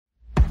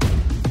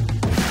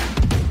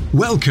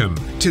Welcome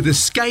to the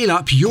Scale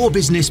Up Your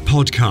Business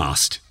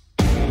podcast.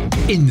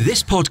 In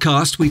this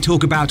podcast, we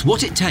talk about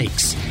what it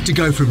takes to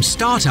go from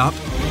startup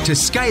to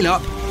scale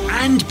up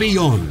and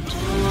beyond.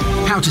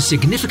 How to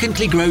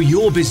significantly grow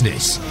your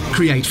business,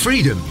 create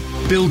freedom,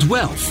 build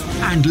wealth,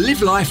 and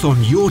live life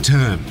on your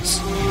terms.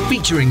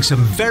 Featuring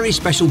some very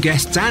special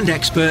guests and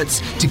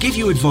experts to give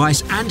you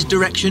advice and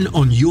direction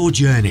on your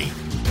journey.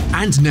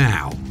 And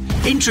now,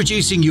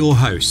 introducing your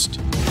host,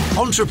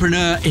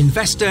 entrepreneur,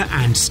 investor,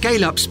 and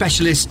scale-up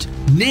specialist,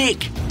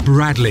 Nick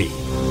Bradley.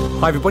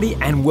 Hi, everybody,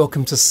 and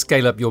welcome to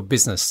Scale Up Your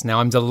Business. Now,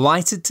 I'm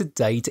delighted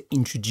today to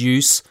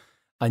introduce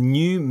a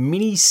new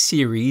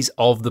mini-series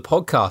of the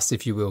podcast,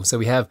 if you will. So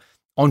we have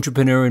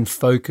Entrepreneur in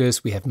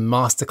Focus, we have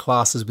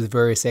masterclasses with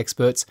various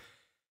experts.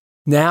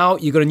 Now,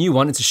 you've got a new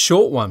one. It's a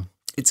short one.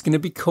 It's going to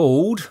be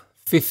called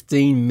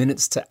 15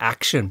 Minutes to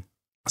Action.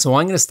 So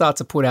I'm going to start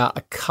to put out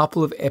a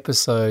couple of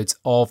episodes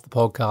of the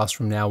podcast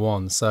from now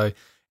on. So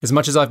as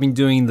much as I've been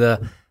doing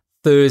the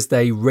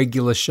Thursday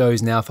regular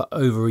shows now for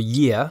over a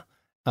year,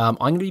 I'm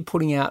going to be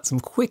putting out some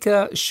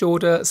quicker,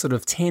 shorter, sort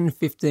of 10,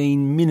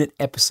 15-minute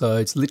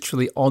episodes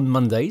literally on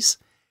Mondays.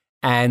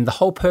 And the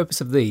whole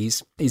purpose of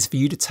these is for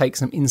you to take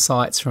some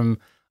insights from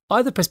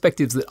either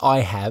perspectives that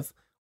I have,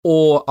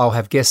 or I'll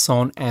have guests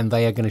on and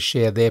they are going to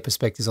share their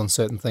perspectives on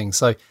certain things.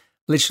 So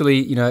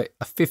literally, a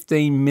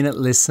 15-minute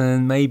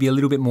listen, maybe a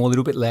little bit more, a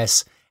little bit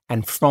less.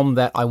 And from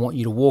that, I want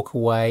you to walk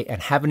away and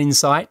have an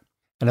insight.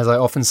 And as I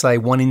often say,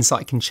 one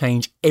insight can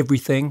change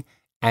everything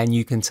and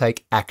you can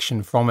take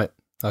action from it.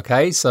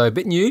 Okay, so a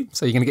bit new.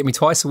 So you're going to get me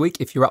twice a week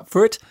if you're up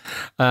for it.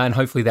 And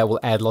hopefully that will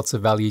add lots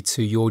of value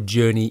to your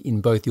journey in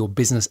both your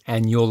business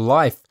and your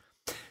life.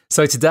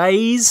 So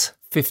today's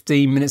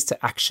 15 Minutes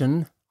to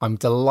Action, I'm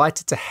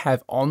delighted to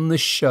have on the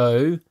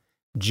show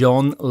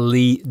John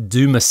Lee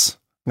Dumas.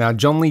 Now,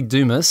 John Lee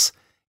Dumas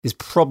is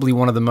probably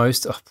one of the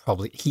most,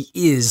 he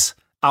is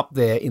up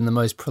there in the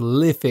most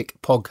prolific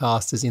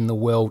podcasters in the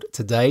world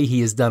today.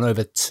 He has done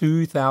over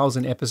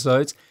 2,000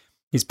 episodes.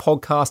 His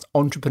podcast,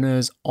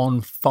 Entrepreneurs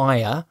on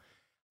Fire,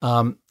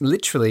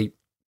 literally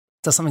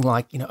does something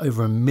like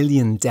over 1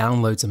 million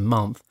downloads a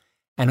month.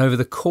 And over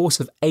the course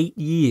of 8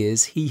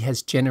 years, he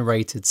has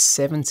generated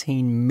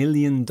 $17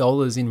 million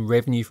in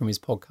revenue from his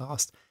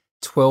podcast,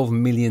 12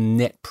 million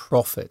net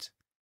profit.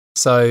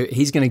 So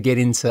he's going to get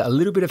into a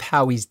little bit of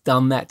how he's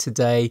done that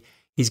today.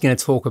 He's going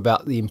to talk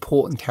about the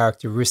important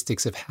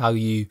characteristics of how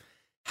you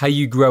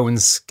grow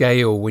and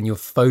scale when you're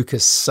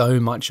focused so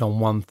much on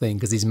one thing,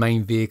 because his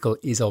main vehicle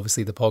is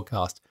obviously the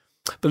podcast.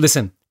 But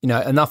listen,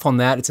 enough on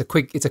that. It's a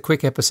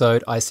quick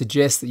episode. I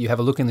suggest that you have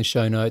a look in the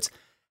show notes.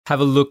 Have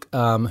a look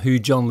who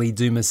John Lee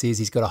Dumas is.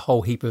 He's got a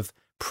whole heap of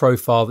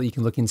profile that you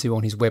can look into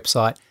on his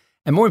website.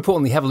 And more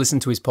importantly, have a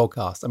listen to his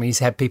podcast. I mean, he's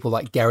had people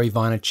like Gary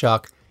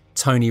Vaynerchuk,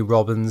 Tony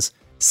Robbins,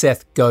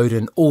 Seth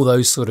Godin, all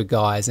those sort of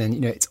guys.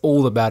 And, it's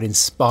all about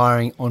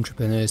inspiring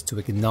entrepreneurs to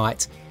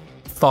ignite,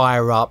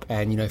 fire up,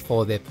 and,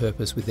 follow their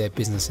purpose with their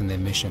business and their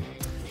mission.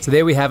 So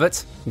there we have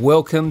it.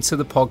 Welcome to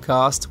the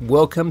podcast.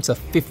 Welcome to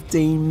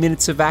 15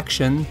 Minutes of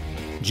Action,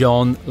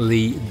 John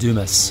Lee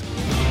Dumas.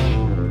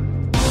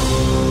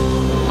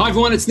 Hi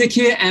everyone, it's Nick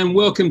here and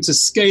welcome to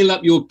Scale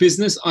Up Your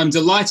Business. I'm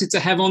delighted to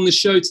have on the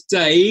show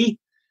today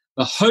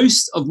the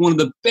host of one of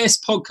the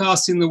best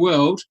podcasts in the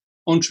world,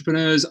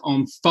 Entrepreneurs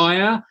on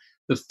Fire,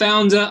 the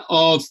founder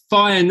of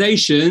Fire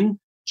Nation,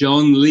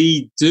 John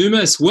Lee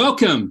Dumas.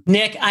 Welcome.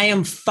 Nick, I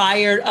am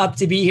fired up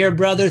to be here,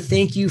 brother.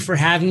 Thank you for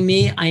having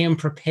me. I am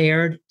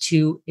prepared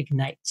to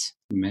ignite.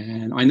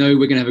 Man, I know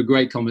we're going to have a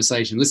great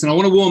conversation. Listen, I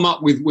want to warm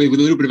up with a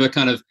little bit of a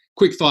kind of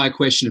quick fire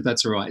question, if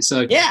that's all right.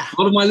 So yeah.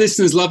 A lot of my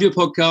listeners love your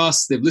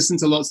podcast. They've listened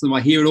to lots of them.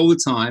 I hear it all the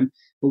time.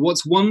 But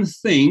what's one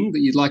thing that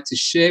you'd like to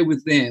share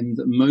with them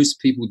that most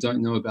people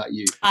don't know about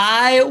you?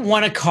 I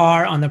won a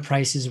car on The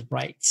Price is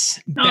Right.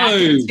 Back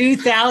in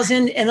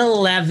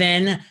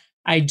 2011,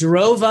 I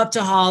drove up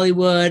to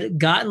Hollywood,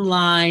 got in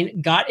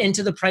line, got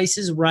into The Price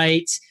is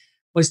Right,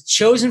 was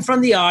chosen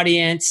from the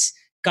audience,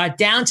 got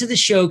down to the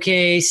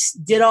showcase,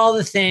 did all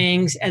the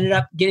things, ended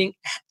up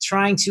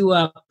trying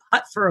to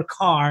putt for a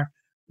car,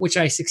 which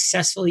I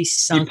successfully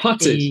sunk. You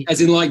putted,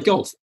 as in like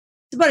golf?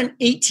 It's about an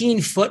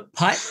 18-foot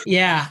putt.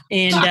 Yeah.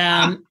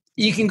 And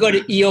you can go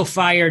to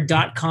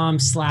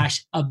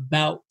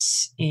eofire.com/about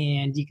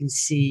and you can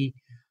see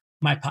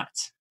my putt.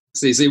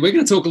 See, we're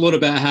going to talk a lot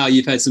about how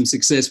you've had some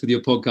success with your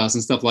podcast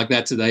and stuff like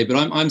that today, but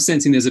I'm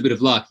sensing there's a bit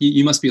of luck.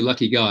 You must be a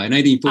lucky guy. An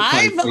 18-foot putt.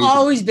 I've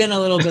always been a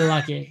little bit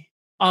lucky.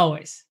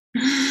 Always.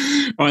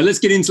 All right, let's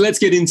get into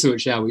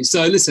it, shall we?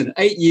 So listen,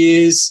 8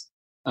 years,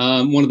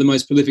 one of the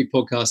most prolific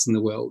podcasts in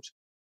the world.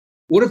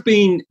 What have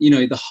been,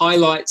 the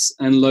highlights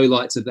and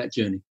lowlights of that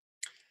journey?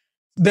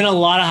 Been a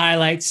lot of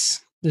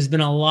highlights. There's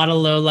been a lot of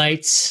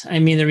lowlights. I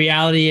mean, the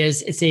reality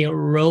is it's a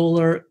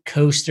roller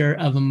coaster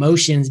of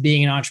emotions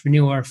being an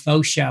entrepreneur,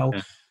 faux show.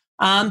 Yeah.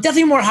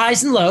 Definitely more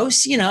highs and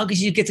lows,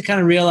 because you get to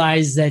kind of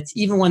realize that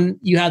even when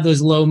you have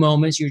those low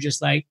moments, you're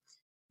just like,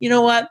 you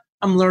know what?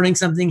 I'm learning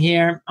something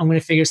here. I'm going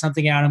to figure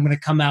something out. I'm going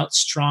to come out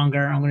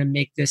stronger. I'm going to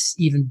make this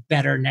even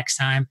better next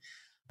time.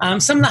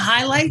 Some of the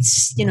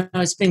highlights,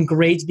 it's been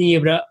great to be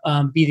able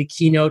to be the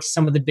keynote to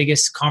some of the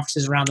biggest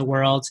conferences around the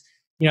world.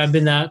 I've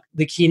been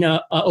the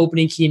keynote,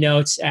 opening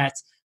keynotes at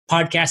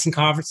podcasting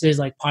conferences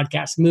like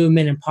Podcast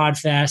Movement and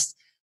Podfest.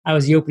 I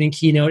was the opening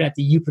keynote at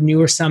the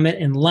Youpreneur Summit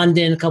in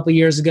London a couple of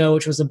years ago,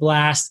 which was a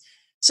blast.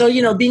 So,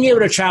 being able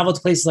to travel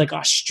to places like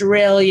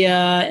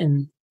Australia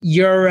and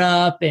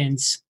Europe and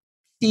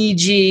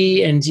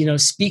Fiji and,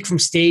 speak from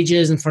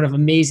stages in front of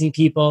amazing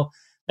people,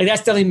 like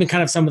that's definitely been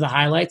kind of some of the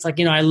highlights. Like,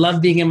 I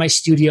love being in my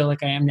studio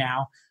like I am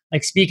now,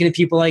 like speaking to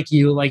people like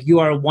you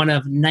are one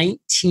of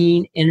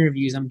 19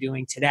 interviews I'm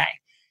doing today.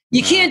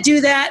 You can't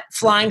do that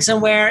flying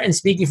somewhere and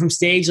speaking from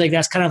stage. Like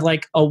that's kind of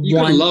like You've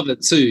got to love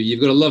it too.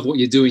 You've got to love what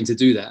you're doing to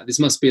do that. This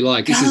must be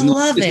like, this is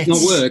not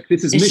work.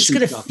 This is mission. It's just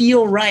going to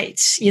feel right.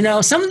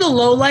 Some of the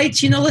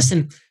lowlights,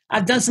 listen,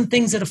 I've done some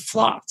things that have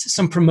flopped.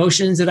 Some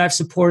promotions that I've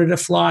supported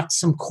have flopped.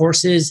 Some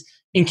courses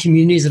in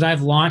communities that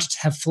I've launched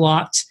have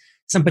flopped.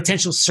 Some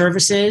potential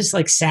services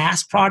like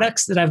SaaS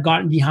products that I've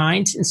gotten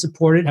behind and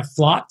supported have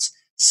flopped.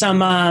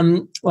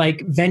 Some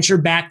like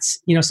venture-backed,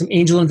 some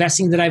angel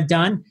investing that I've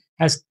done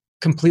has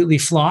completely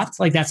flopped.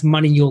 Like that's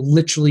money you'll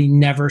literally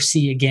never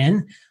see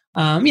again.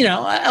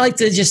 I like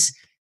to just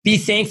be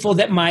thankful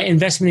that my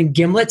investment in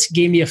Gimlet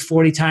gave me a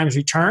 40 times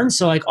return.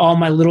 So like all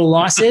my little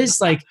losses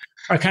like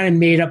are kind of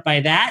made up by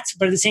that.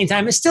 But at the same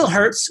time, it still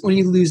hurts when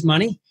you lose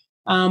money.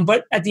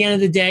 But at the end of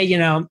the day,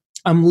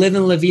 I'm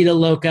living La Vida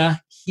Loca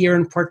here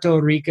in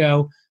Puerto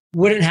Rico.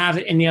 Wouldn't have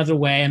it any other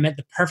way. I'm at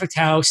the perfect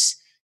house,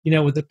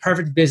 with the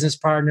perfect business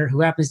partner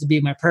who happens to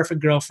be my perfect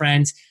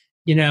girlfriend,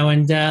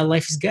 and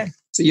life is good.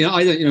 So,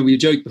 I don't, we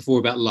joked before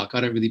about luck.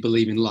 I don't really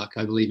believe in luck.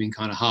 I believe in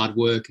kind of hard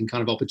work and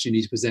kind of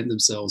opportunities present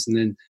themselves. And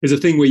then there's a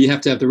thing where you have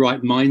to have the right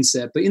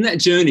mindset. But in that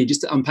journey, just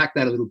to unpack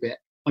that a little bit,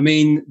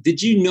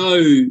 did you know,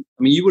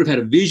 you would have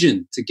had a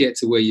vision to get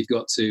to where you've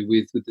got to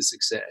with the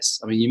success.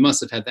 You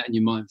must have had that in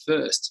your mind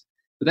first.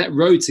 But that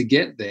road to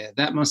get there,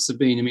 that must have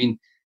been,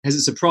 has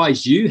it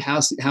surprised you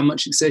how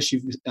much success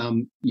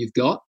you've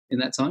got in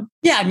that time?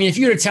 Yeah, if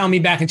you were to tell me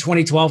back in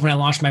 2012 when I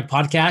launched my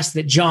podcast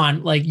that,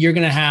 John, like you're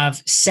going to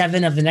have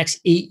 7 of the next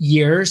 8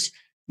 years,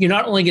 you're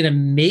not only going to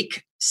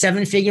make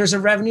 7 figures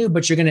of revenue,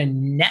 but you're going to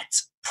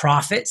net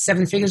profit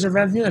 7 figures of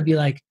revenue, I'd be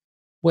like,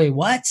 wait,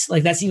 what?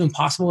 Like that's even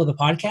possible with a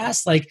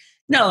podcast? Like,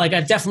 no, like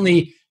I've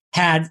definitely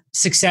had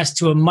success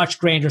to a much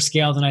grander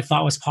scale than I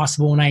thought was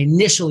possible when I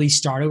initially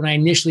started, when I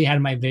initially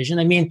had my vision.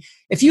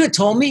 If you had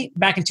told me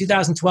back in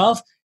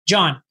 2012,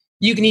 John,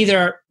 you can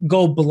either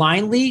go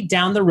blindly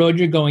down the road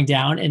you're going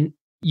down and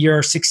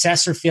your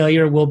success or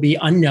failure will be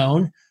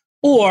unknown,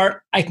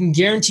 or I can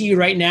guarantee you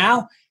right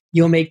now,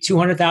 you'll make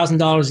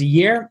 $200,000 a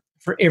year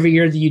for every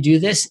year that you do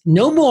this.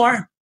 No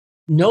more,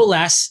 no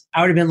less.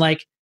 I would have been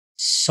like,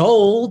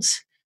 sold.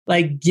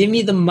 Like, give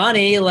me the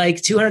money, like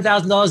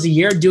 $200,000 a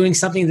year doing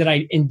something that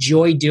I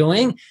enjoy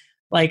doing.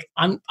 Like,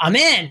 I'm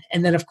in.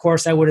 And then, of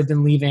course, I would have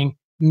been leaving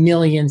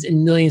millions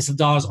and millions of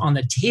dollars on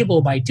the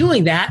table by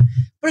doing that.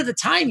 But at the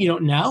time, you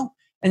don't know.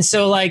 And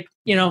so, like,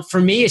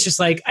 for me, it's just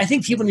like, I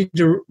think people need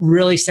to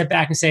really step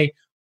back and say,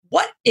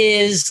 what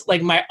is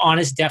like my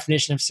honest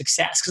definition of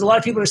success? Because a lot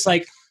of people are just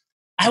like,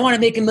 I want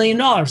to make $1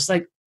 million. It's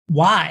like,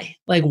 why?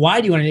 Like,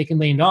 why do you want to make $1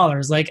 million?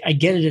 Like, I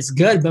get it, it's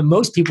good, but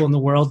most people in the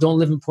world don't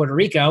live in Puerto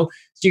Rico.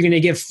 So you're going to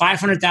give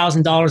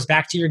 $500,000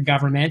 back to your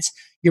government.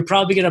 You're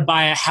probably going to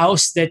buy a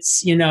house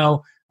that's,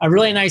 a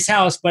really nice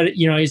house, but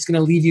it's going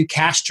to leave you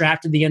cash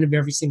strapped at the end of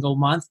every single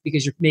month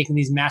because you're making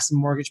these massive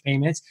mortgage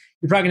payments.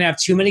 You're probably going to have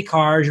too many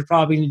cars. You're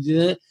probably going to do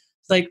it.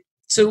 It's like,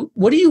 so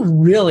what do you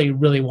really,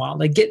 really want?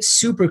 Like, get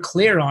super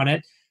clear on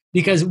it,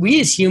 because we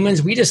as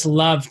humans, we just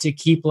love to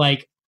keep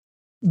like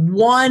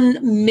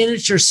one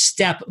miniature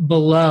step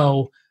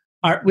below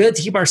we have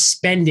to keep our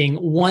spending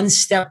one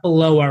step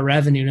below our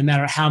revenue, no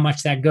matter how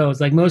much that goes.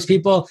 Like most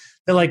people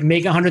that like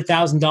make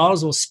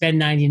 $100,000 will spend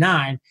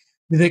 99.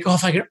 They're like, oh,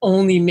 if I could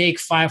only make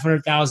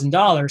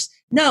 $500,000.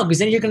 No, because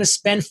then you're going to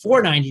spend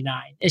 $499.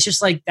 It's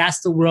just like,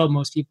 that's the world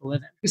most people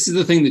live in. This is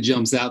the thing that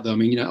jumps out though.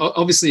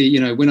 Obviously,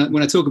 when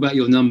I talk about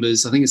your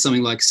numbers, I think it's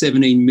something like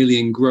 17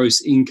 million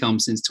gross income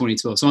since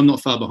 2012. So I'm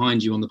not far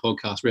behind you on the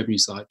podcast revenue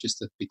side, just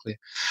to be clear.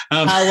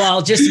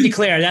 Well, just to be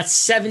clear, that's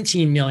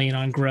 17 million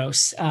on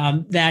gross.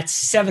 That's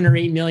 7 or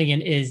 8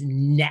 million is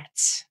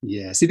net.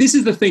 Yeah. See, this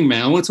is the thing,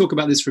 man. I want to talk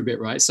about this for a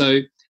bit, right? So,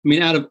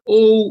 out of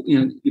all,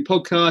 your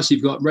podcast,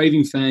 you've got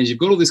raving fans, you've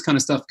got all this kind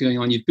of stuff going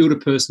on, you've built a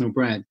personal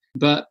brand,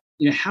 but,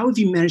 how have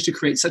you managed to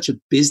create such a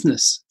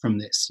business from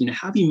this?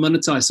 How have you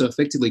monetized so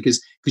effectively?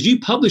 Because you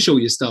publish all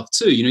your stuff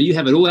too, you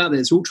have it all out there,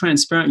 it's all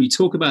transparent, you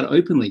talk about it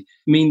openly.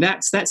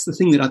 That's the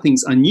thing that I think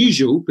is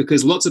unusual,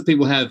 because lots of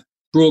people have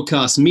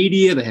broadcast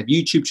media, they have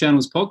YouTube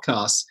channels,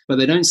 podcasts, but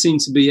they don't seem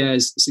to be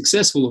as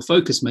successful or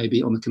focused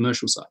maybe on the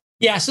commercial side.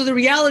 Yeah. So the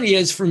reality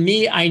is, for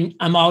me,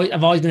 I've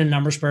always been a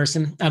numbers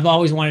person. I've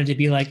always wanted to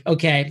be like,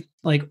 okay,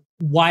 like,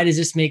 why does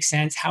this make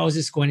sense? How is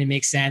this going to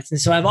make sense? And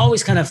so I've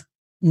always kind of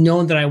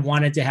known that I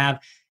wanted to have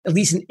at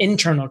least an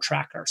internal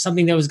tracker,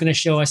 something that was going to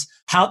show us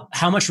how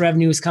much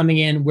revenue is coming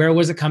in, where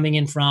was it coming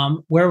in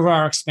from, where were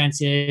our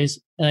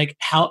expenses, like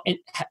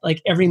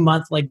every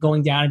month, like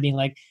going down and being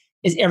like,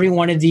 is every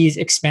one of these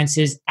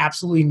expenses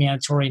absolutely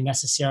mandatory and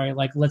necessary?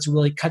 Like, let's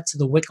really cut to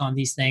the wick on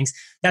these things.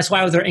 That's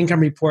why with our income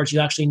reports, you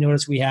actually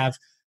notice we have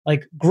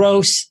like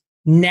gross,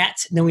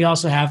 net, then we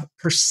also have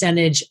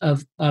percentage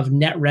of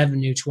net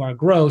revenue to our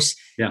gross.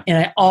 Yeah. And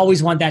I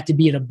always want that to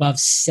be at above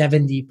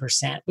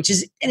 70%, which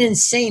is an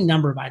insane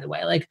number, by the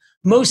way. Like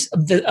most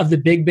of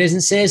the big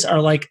businesses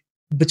are like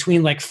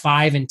between like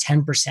 5 and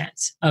 10%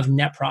 of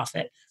net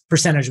profit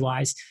percentage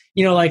wise.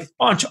 Like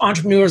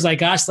entrepreneurs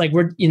like us, like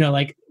we're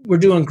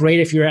doing great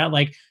if you're at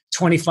like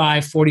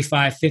 25,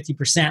 45,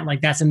 50%.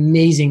 Like that's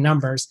amazing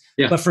numbers.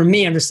 Yeah. But for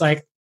me, I'm just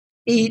like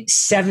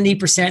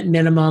 70%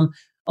 minimum.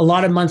 A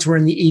lot of months were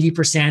in the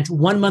 80%.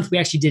 One month we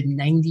actually did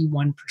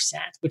 91%,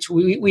 which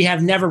we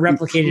have never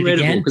replicated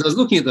Incredible, again. because I was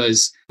looking at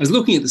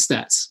the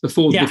stats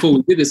before we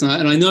did this,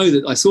 and I know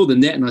that I saw the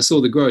net and I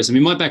saw the gross. I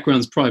mean, my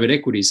background's private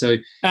equity, so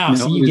you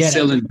get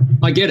it.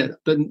 I get it,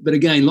 but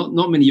again,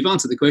 not many. You've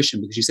answered the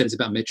question because you said it's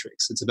about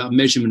metrics, it's about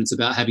measurement, it's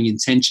about having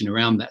intention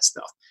around that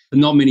stuff. But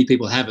not many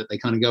people have it. They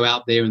kind of go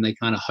out there and they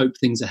kind of hope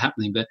things are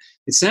happening. But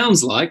it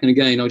sounds like, and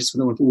again, I just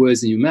don't want to put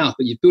words in your mouth,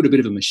 but you've built a bit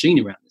of a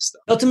machine around this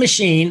stuff. Built a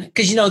machine,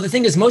 because the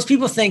thing is, most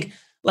people think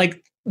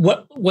like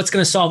what's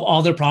going to solve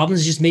all their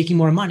problems is just making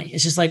more money.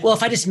 It's just like, well,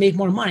 if I just make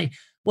more money,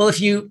 well,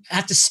 if you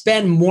have to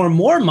spend more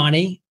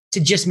money to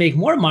just make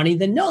more money,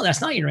 then no,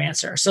 that's not your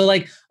answer. So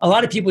like a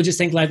lot of people just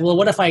think like, well,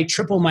 what if I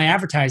triple my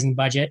advertising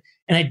budget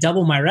and I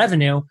double my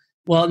revenue?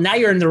 Well, now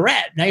you're in the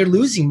red. Now you're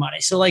losing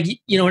money. So like,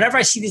 whenever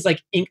I see these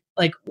like Inc,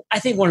 like I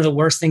think one of the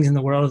worst things in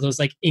the world are those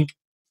like Inc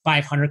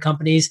 500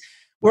 companies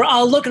where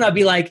I'll look and I'll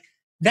be like,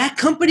 that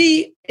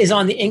company is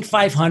on the Inc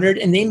 500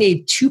 and they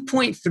made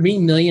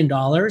 $2.3 million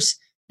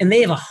and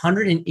they have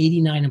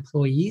 189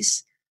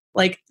 employees.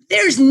 Like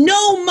there's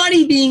no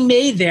money being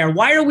made there.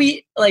 Why are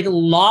we like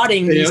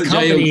lauding these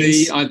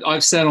companies?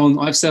 I've sat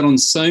on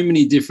so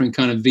many different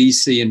kind of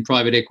VC and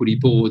private equity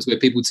boards where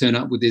people turn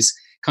up with this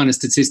kind of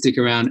statistic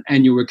around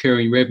annual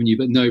recurring revenue,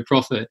 but no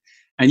profit.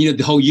 And,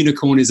 the whole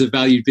unicorn is a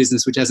valued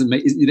business, which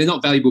they're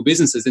not valuable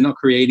businesses. They're not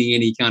creating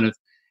any kind of,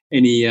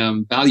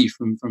 value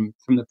from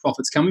the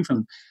profits coming from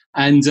them.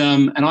 And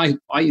I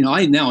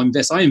now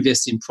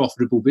invest in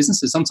profitable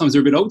businesses. Sometimes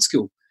they're a bit old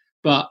school,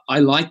 but I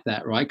like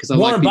that, right? Because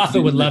Warren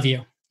Buffett would love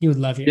you. He would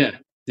love you.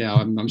 Yeah,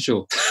 I'm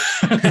sure.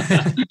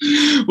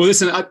 Well,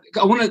 listen, I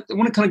want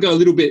to kind of go a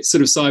little bit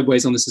sort of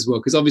sideways on this as well,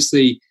 because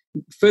obviously,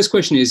 first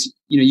question is,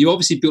 you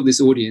obviously built this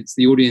audience.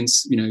 The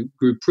audience,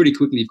 grew pretty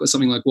quickly. You've got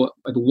something like over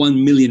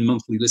 1 million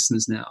monthly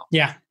listeners now.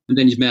 Yeah. And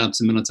then you've been able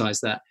to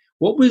monetize that.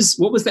 What was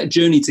that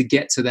journey to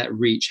get to that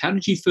reach? How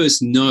did you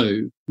first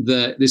know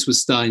that this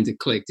was starting to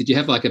click? Did you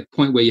have like a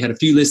point where you had a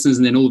few listeners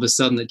and then all of a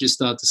sudden it just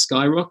started to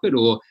skyrocket,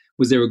 or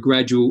was there a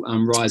gradual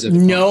rise over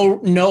time?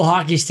 No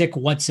hockey stick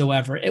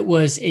whatsoever. It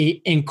was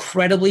a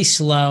incredibly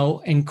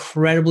slow,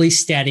 incredibly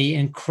steady,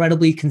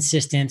 incredibly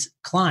consistent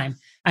climb.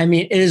 I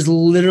mean, it is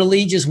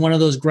literally just one of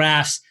those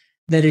graphs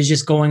that is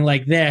just going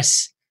like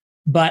this,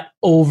 but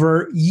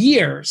over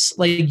years,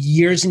 like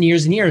years and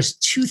years and years,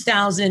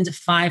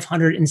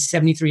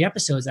 2,573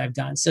 episodes I've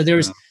done. So there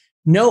was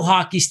no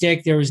hockey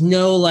stick. There was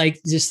no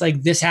like, just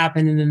like this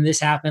happened and then this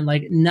happened,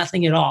 like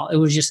nothing at all. It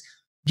was just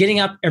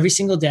getting up every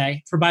single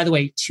day for, by the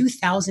way,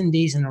 2,000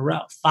 days in a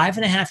row,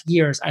 5.5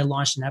 years, I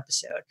launched an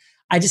episode.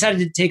 I decided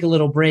to take a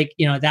little break.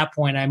 At that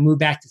point, I moved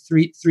back to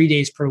three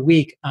days per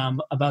week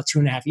about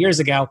 2.5 years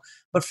ago.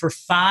 But for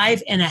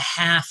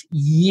 5.5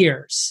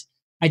 years,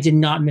 I did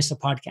not miss a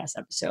podcast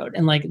episode.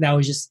 And like that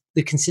was just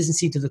the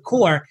consistency to the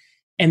core.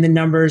 And the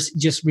numbers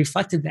just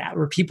reflected that,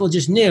 where people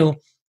just knew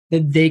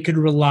that they could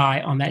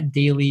rely on that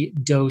daily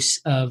dose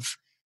of,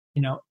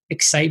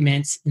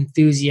 excitement,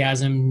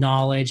 enthusiasm,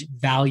 knowledge,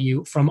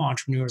 value from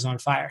Entrepreneurs on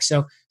Fire.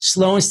 So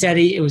slow and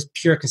steady, it was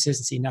pure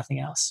consistency,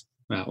 nothing else.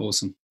 Wow,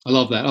 awesome. I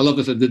love that. I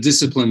love the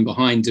discipline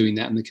behind doing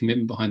that and the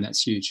commitment behind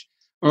that's huge.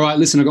 All right,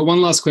 listen, I've got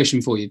one last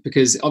question for you,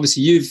 because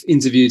obviously you've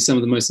interviewed some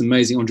of the most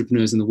amazing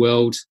entrepreneurs in the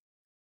world.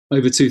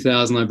 Over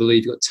 2,000, I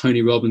believe. You've got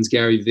Tony Robbins,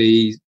 Gary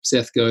Vee,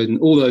 Seth Godin,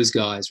 all those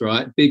guys,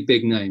 right?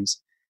 Big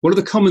names. What are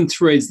the common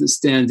threads that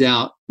stand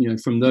out,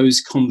 from those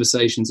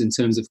conversations in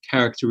terms of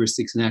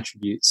characteristics and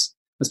attributes?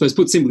 I suppose,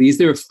 put simply, is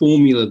there a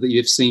formula that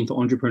you've seen for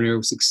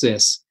entrepreneurial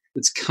success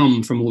that's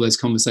come from all those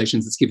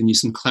conversations that's given you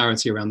some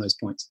clarity around those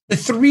points? The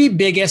three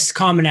biggest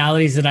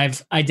commonalities that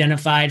I've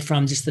identified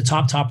from just the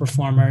top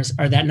performers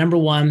are that, number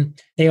one,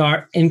 they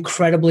are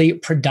incredibly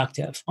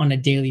productive on a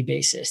daily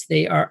basis.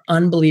 They are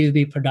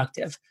unbelievably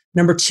productive.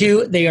 Number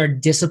two, they are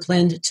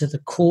disciplined to the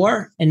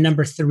core. And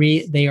number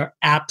three, they are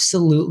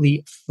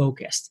absolutely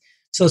focused.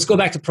 So let's go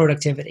back to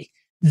productivity.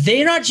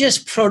 They're not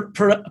just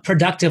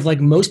productive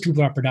like most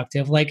people are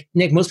productive. Like,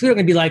 Nick, most people are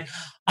going to be like,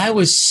 I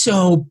was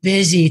so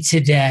busy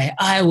today.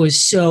 I was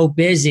so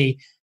busy.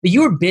 But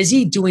you were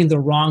busy doing the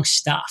wrong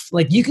stuff.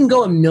 Like, you can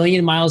go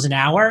 1,000,000 miles an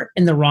hour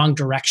in the wrong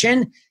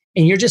direction,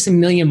 and you're just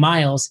 1,000,000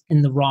 miles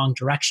in the wrong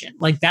direction.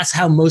 Like, that's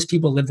how most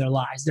people live their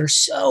lives. They're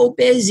so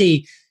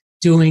busy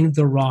doing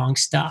the wrong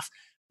stuff.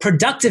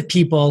 Productive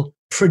people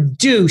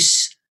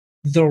produce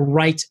the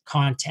right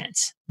content.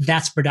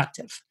 That's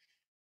productive.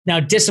 Now,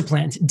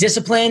 disciplined,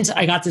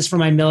 I got this from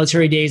my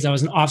military days. I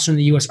was an officer in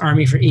the U.S.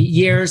 Army for 8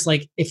 years.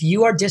 Like, if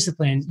you are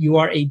disciplined, you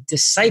are a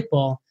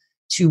disciple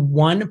to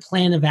one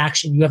plan of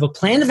action. You have a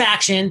plan of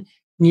action,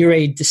 and you're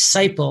a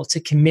disciple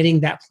to committing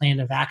that plan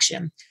of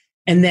action.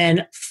 And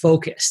then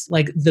focused.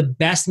 Like, the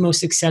best, most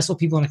successful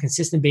people on a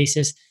consistent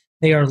basis,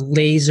 they are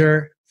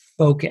laser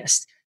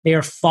focused. They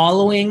are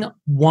following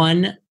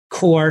one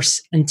course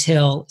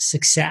until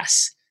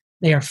success.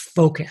 They are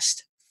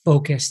focused.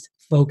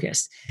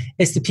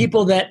 It's the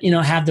people that,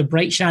 have the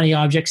bright, shiny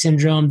object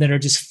syndrome, that are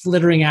just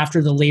flittering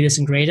after the latest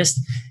and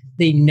greatest.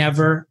 They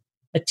never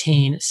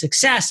attain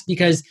success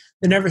because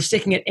they're never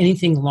sticking at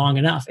anything long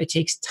enough. It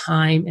takes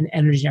time and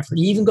energy and effort.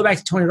 You even go back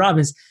to Tony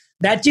Robbins.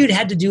 That dude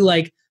had to do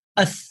like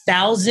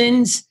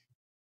 1,000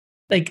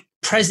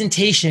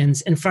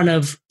 presentations in front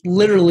of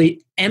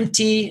literally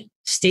empty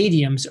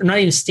stadiums, or not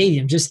even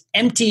stadiums, just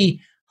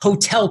empty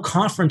hotel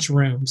conference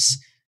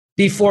rooms,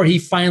 before he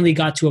finally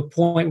got to a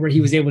point where he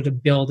was able to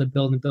build.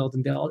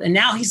 And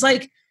now he's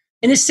like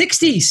in his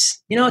 60s.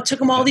 It took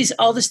him all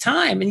this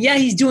time. And yeah,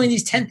 he's doing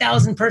these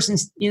 10,000 person,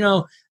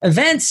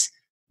 events.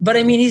 But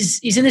I mean,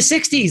 he's in his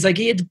 60s. Like,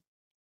 he had to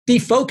be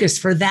focused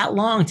for that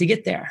long to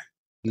get there.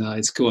 No,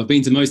 it's cool. I've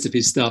been to most of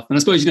his stuff. And I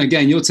suppose,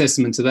 again, you're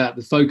testament to that,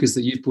 the focus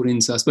that you've put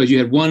into. I suppose you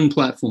had one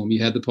platform,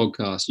 you had the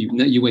podcast,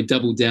 you went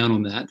double down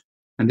on that.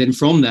 And then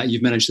from that,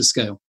 you've managed to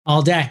scale.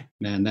 All day.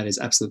 Man, that is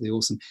absolutely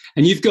awesome.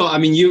 And you've got,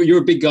 you're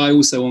a big guy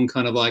also on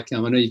kind of like, I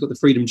know you've got the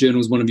Freedom Journal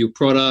as one of your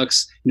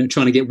products,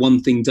 trying to get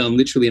one thing done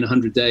literally in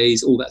 100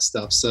 days, all that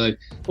stuff. So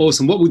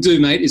awesome. What we'll do,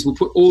 mate, is we'll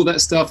put all that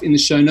stuff in the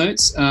show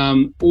notes,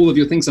 all of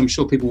your things. I'm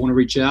sure people want to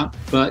reach out.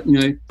 But,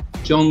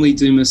 John Lee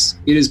Dumas,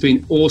 it has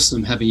been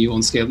awesome having you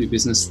on Scale Up Your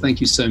Business. Thank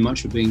you so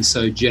much for being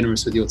so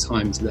generous with your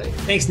time today.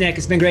 Thanks, Nick.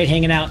 It's been great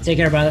hanging out. Take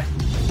care, brother.